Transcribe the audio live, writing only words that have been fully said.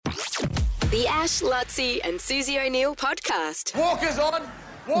The Ash, Lutzi and Susie O'Neill podcast. Walker's on.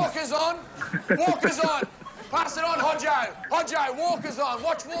 Walker's on. Walker's on. Pass it on, Hodjo. Hodjo, Walker's on.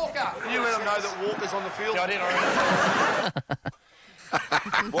 Watch Walker. You let them know that Walker's on the field. Yeah, I did already.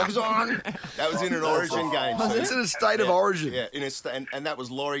 Walker's on. That was in an Origin game. It's in a state of origin. Yeah, and that was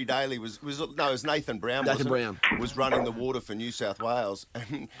Laurie Daly. It was Nathan Brown. Was running the water for New South Wales,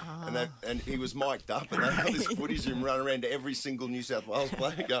 and he was mic'd up, and they had this footage of him running around to every single New South Wales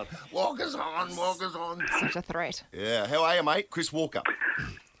player going, "Walker's on, Walker's on." Such a threat. Yeah, how are you, mate? Chris Walker.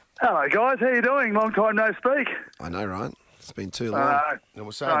 Hello, guys. How you doing? Long time no speak. I know, right? It's been too long. And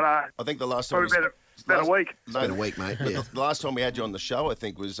we're saying, I think the last time about a week. It's been a week, mate. Yeah. The last time we had you on the show, I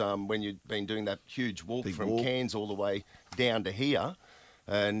think, was when you'd been doing that huge walk from Cairns all the way down to here.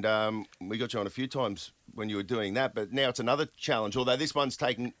 And we got you on a few times when you were doing that. But now it's another challenge, although this one's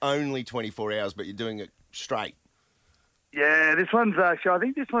taking only 24 hours, but you're doing it straight. Yeah, this one's actually, I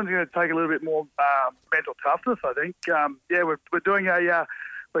think this one's going to take a little bit more mental toughness, I think.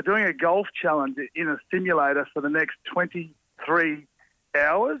 We're doing a golf challenge in a simulator for the next 23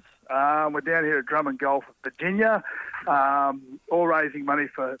 hours. We're down here at Drummond Golf, Virginia, all raising money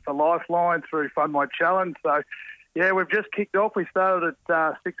for Lifeline through Fund My Challenge. So, yeah, we've just kicked off. We started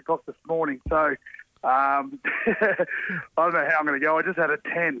at 6 o'clock this morning. So, I don't know how I'm going to go. I just had a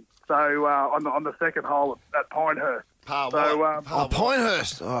 10. So, on the second hole at Pinehurst.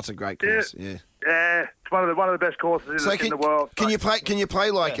 Pinehurst. Oh, it's a great course. Yeah. Yeah, it's one of the best courses in the world. Can you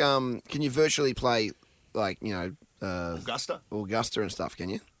play like can you virtually play like, Augusta and stuff, can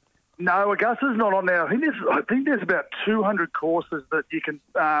you? No, Augusta's not on there. I think there's about 200 courses that you can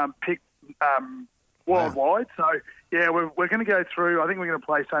pick worldwide. Wow. So yeah, we're going to go through. I think we're going to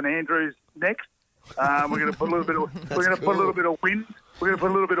play St Andrews next. We're going to put a little bit of wind. We're going to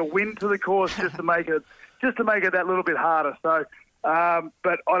put a little bit of wind to the course just to make it that little bit harder. So.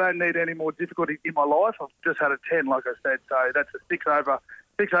 But I don't need any more difficulty in my life. I've just had a 10, like I said, so that's a 6 over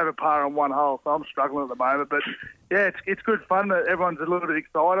par on one hole. So I'm struggling at the moment, but yeah, it's good fun. Everyone's a little bit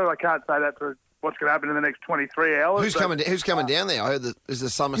excited. I can't say that for what's going to happen in the next 23 hours. Who's coming down there? I heard is the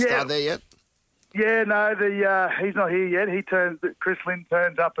summer star there yet? Yeah, no, he's not here yet. Chris Lynn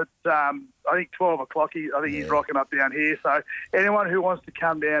turns up at I think 12 o'clock. He's rocking up down here. So anyone who wants to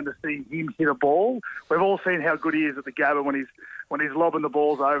come down to see him hit a ball, we've all seen how good he is at the Gabba when he's lobbing the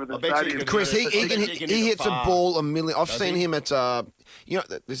balls over the stadium. Chris, he hits a ball a million. I've seen him at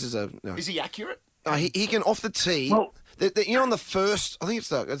this is a. No. Is he accurate? He can off the tee. Well, on the first, I think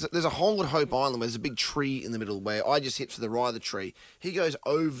there's a hole at Hope Island where there's a big tree in the middle where I just hit to the right of the tree. He goes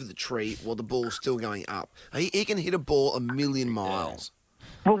over the tree while the ball's still going up. He can hit a ball a million miles.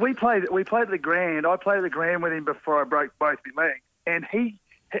 Well, we played at the Grand. I played at the Grand with him before I broke both my legs, and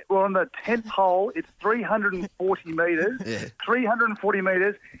on the 10th hole, it's 340 metres. Yeah. 340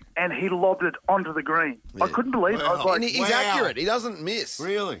 metres, and he lobbed it onto the green. Yeah. I couldn't believe it. I was like, and he's accurate. He doesn't miss.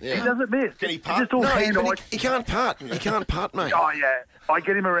 Really? Yeah. He doesn't miss. Can he putt? He can't putt. He can't putt, mate. Oh, yeah. I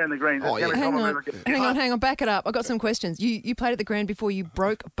get him around the green. Oh, yeah. Hang on. Back it up. I've got some questions. You played at the Grand before you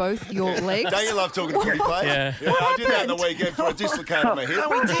broke both your legs? Don't you love talking to footy players? Yeah. I did that on the weekend for a dislocated my hip. No,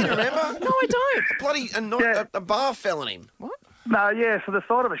 we did, remember? No, I don't. A bar fell on him. What? No, yeah, so the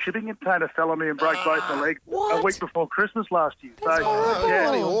side of a shipping container fell on me and broke both my legs a week before Christmas last year. That's horrible.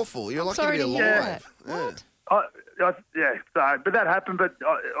 Yeah, really awful. You're lucky to be alive. What? But that happened. But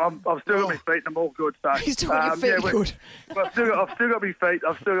I've still got my feet, and I'm all good. So you still got your feet good. I've still got my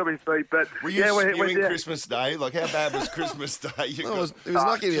feet. But were you spewing Christmas Day? Like, how bad was Christmas Day? It was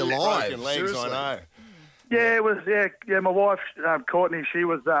lucky to be alive. Broken legs, seriously. I know. Yeah, it was. Yeah. My wife, Courtney, she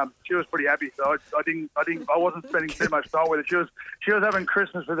was pretty happy. So I wasn't spending too much time with her. She was having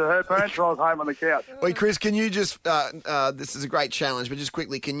Christmas with her parents, and I was home on the couch. Wait, Chris, can you just? This is a great challenge, but just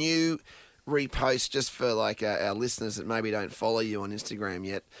quickly, can you repost just for like our listeners that maybe don't follow you on Instagram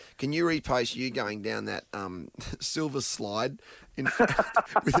yet? Can you repost you going down that silver slide?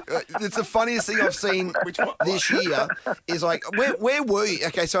 It's the funniest thing I've seen this year. Is like where were you?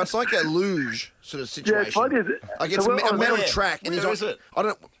 Okay, so it's like a luge sort of situation. Yeah, funny, is it? Like it's a metal track, and where is it? I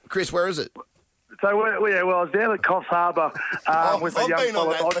don't. Chris, where is it? So, I was down at Coffs Harbour with a young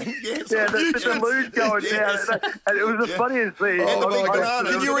fella. There's a luge going down. And it was the funniest thing.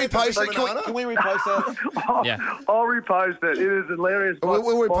 Can you repost it? Can we repost that? Yeah. I'll repost it. It is hilarious. We'll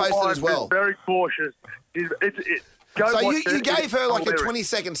repost it as well. Very cautious. So you gave her like a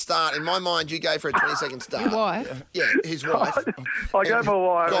 20-second start. In my mind, you gave her a 20-second start. Your wife? Yeah, his wife. I gave my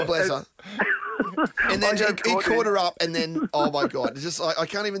wife. God bless her. And then he caught her up, and then, oh my God, it's just I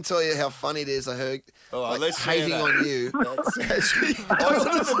can't even tell you how funny it is. I heard hating on you.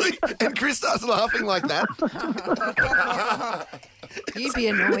 Honestly, and Chris starts laughing like that. You'd be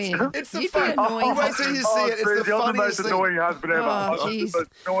annoying. It's the You'd be fun. annoying. Wait till you see it. It's the Susie, I'm the funniest most thing. annoying husband ever. Oh, I'm the jeez. most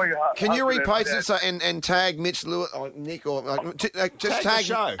annoying Can you husband repost ever. it and tag Mitch Lewis or Nick or just Tag tag the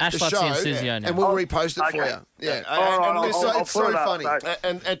show. the Ash Lutzy show and Susie O'Neill. and we'll repost it for Okay. you. Yeah. All right, And listen, I'll it's put so it up, funny. so-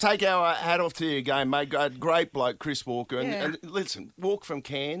 And take our hat off to you again, mate. Great bloke, Chris Walker. Yeah. And listen, walk from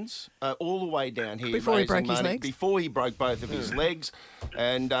Cairns all the way down here. Before he raising broke his money, legs? Before he broke both of his legs.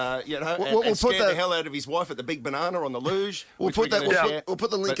 And, We'll and put scared the hell out of his wife at the Big Banana on the luge. We'll which put we're that. gonna We'll share. put, we'll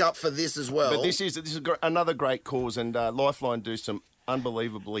put the link up for this as well. But this is another great cause, and Lifeline do some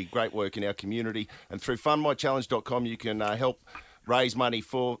unbelievably great work in our community. And through fundmychallenge.com, you can help raise money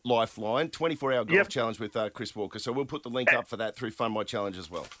for Lifeline. 24-hour golf challenge with Chris Walker. So we'll put the link up for that through Fund My Challenge as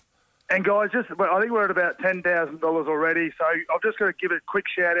well. And guys, I think we're at about $10,000 already. So I've just got to give a quick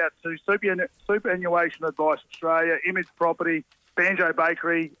shout out to Superannuation Advice Australia, Image Property, Banjo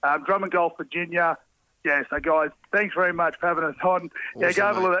Bakery, Drummond Golf Virginia. Yeah, so guys, thanks very much for having us on. Awesome, Go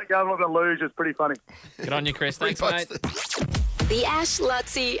have a look at the luge. It's pretty funny. Good on you, Chris. Thanks, Repost mate. it. The Ash,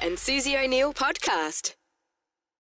 Lutzy and Susie O'Neill podcast.